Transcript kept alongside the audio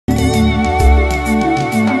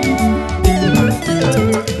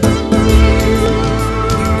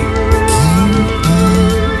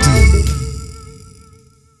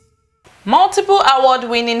Multiple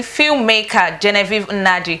award-winning filmmaker Genevieve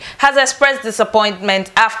Nnaji has expressed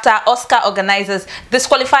disappointment after Oscar organizers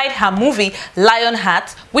disqualified her movie Lionheart,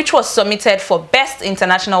 which was submitted for Best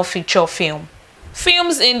International Feature Film.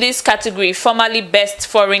 Films in this category, formerly Best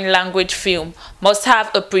Foreign Language Film, must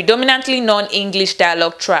have a predominantly non-English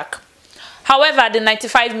dialogue track. However, the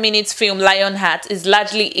 95-minute film Lionheart is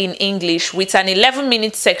largely in English with an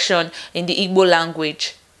 11-minute section in the Igbo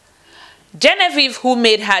language. Genevieve, who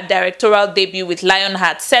made her directorial debut with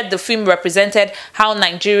Lionheart, said the film represented how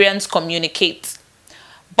Nigerians communicate.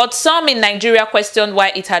 But some in Nigeria questioned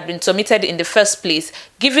why it had been submitted in the first place,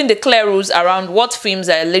 given the clear rules around what films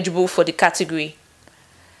are eligible for the category.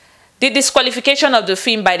 The disqualification of the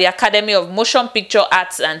film by the Academy of Motion Picture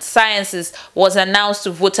Arts and Sciences was announced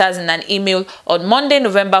to voters in an email on Monday,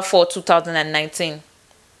 November 4, 2019.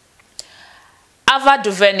 Ava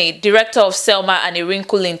DuVernay, director of Selma and A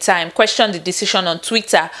Wrinkle in Time, questioned the decision on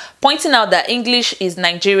Twitter, pointing out that English is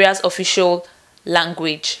Nigeria's official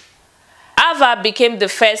language. Ava became the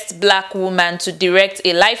first black woman to direct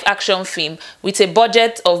a live-action film with a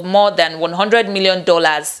budget of more than $100 million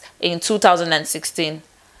in 2016.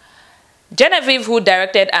 Genevieve, who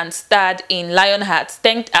directed and starred in Lionheart,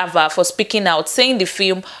 thanked Ava for speaking out, saying the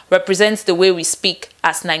film represents the way we speak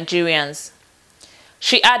as Nigerians.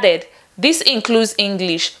 She added, "This includes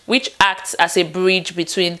English, which acts as a bridge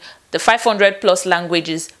between the 500+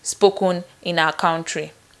 languages spoken in our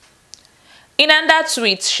country." In another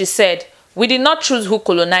tweet, she said, "We did not choose who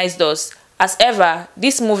colonized us. As ever,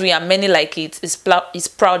 this movie and many like it is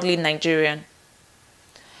proudly Nigerian."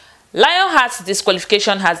 Lionheart's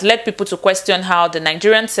disqualification has led people to question how the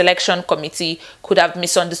Nigerian Selection Committee could have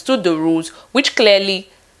misunderstood the rules, which clearly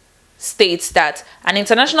states that an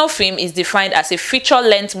international film is defined as a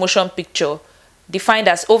feature-length motion picture, defined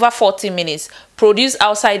as over 40 minutes, produced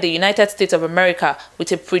outside the United States of America with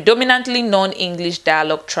a predominantly non-English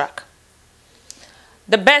dialogue track.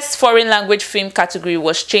 The Best Foreign Language Film category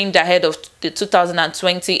was changed ahead of the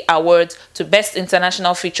 2020 awards to Best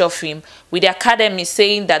International Feature Film, with the Academy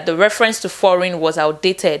saying that the reference to foreign was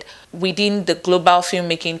outdated within the global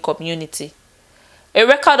filmmaking community. A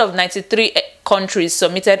record of 93 countries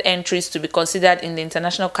submitted entries to be considered in the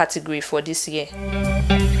international category for this year.